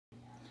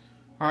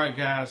Alright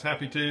guys,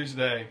 happy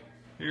Tuesday.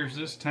 Here's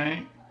this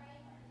tank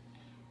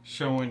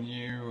showing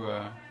you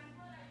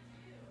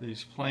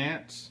these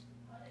plants.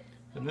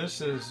 And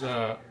this is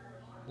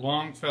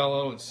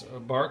Longfellow. It's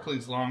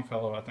Barclay's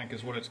Longfellow, I think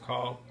is what it's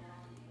called.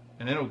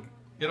 And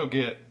it'll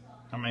get,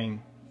 I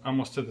mean,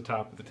 almost to the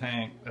top of the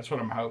tank. That's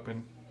what I'm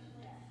hoping.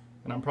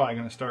 And I'm probably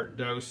going to start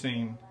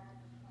dosing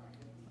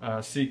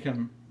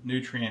Seachem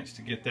nutrients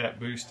to get that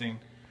boosting.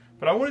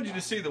 But I wanted you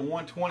to see the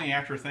 120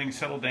 after things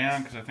settled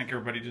down, because I think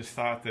everybody just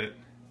thought that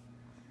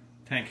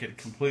tank had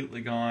completely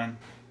gone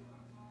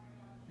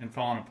and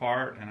fallen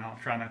apart. And I'll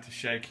try not to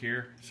shake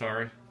here,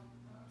 sorry,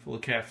 full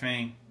of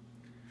caffeine.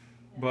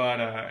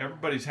 But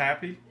everybody's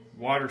happy,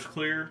 water's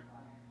clear.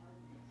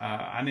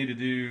 I need to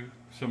do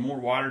some more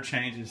water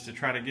changes to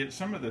try to get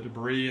some of the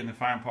debris and the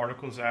fine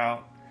particles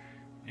out.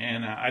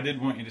 And I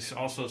did want you to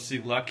also see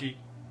Lucky.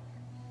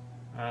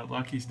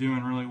 Lucky's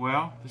doing really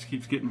well. This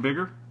keeps getting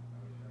bigger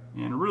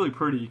and really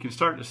pretty. You can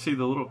start to see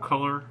the little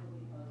coloration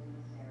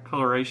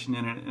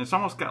in it. And it's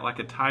almost got like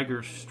a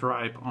tiger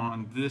stripe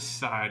on this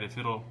side if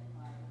it'll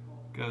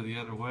go the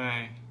other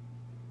way.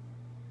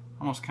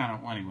 Almost kind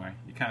of, well, anyway,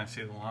 you kind of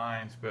see the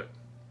lines, but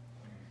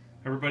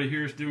everybody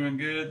here is doing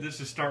good. This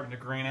is starting to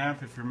green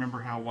up. If you remember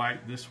how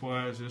white this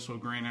was, this will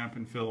green up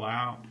and fill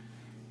out.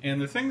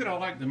 And the thing that I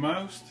like the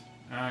most,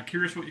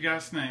 curious what you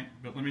guys think,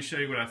 but let me show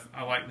you what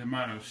I like the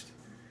most,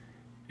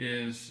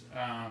 is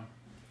a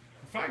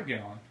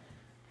 5-gallon.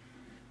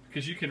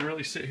 Because you can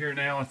really sit here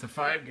now with the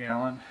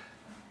 5-gallon,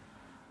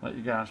 let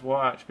you guys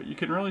watch, but you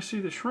can really see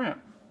the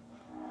shrimp.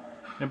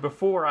 And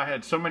before I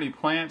had so many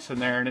plants in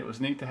there and it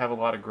was neat to have a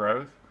lot of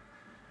growth,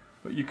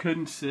 but you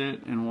couldn't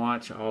sit and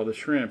watch all the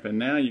shrimp. And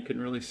now you can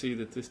really see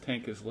that this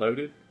tank is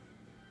loaded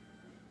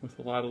with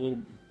a lot of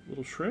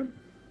little shrimp,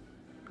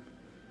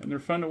 and they're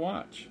fun to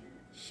watch.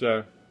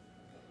 So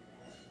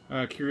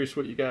curious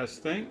what you guys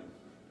think.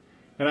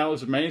 And I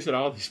was amazed at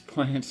all these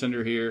plants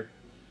under here.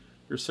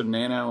 There's some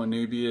Nano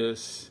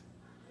Anubias,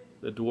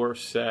 the dwarf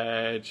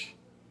sage,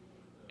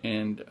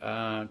 and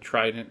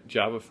Trident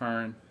Java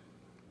Fern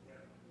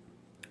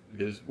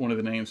is one of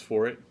the names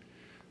for it.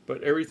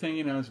 But everything,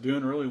 you know, is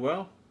doing really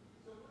well.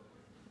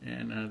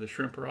 And the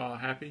shrimp are all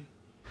happy.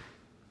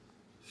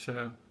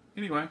 So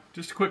anyway,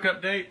 just a quick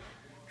update.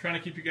 Trying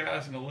to keep you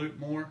guys in the loop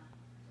more.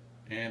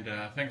 And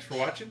thanks for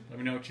watching. Let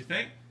me know what you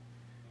think.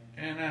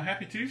 And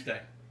happy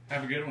Tuesday.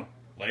 Have a good one.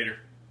 Later.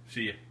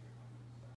 See ya.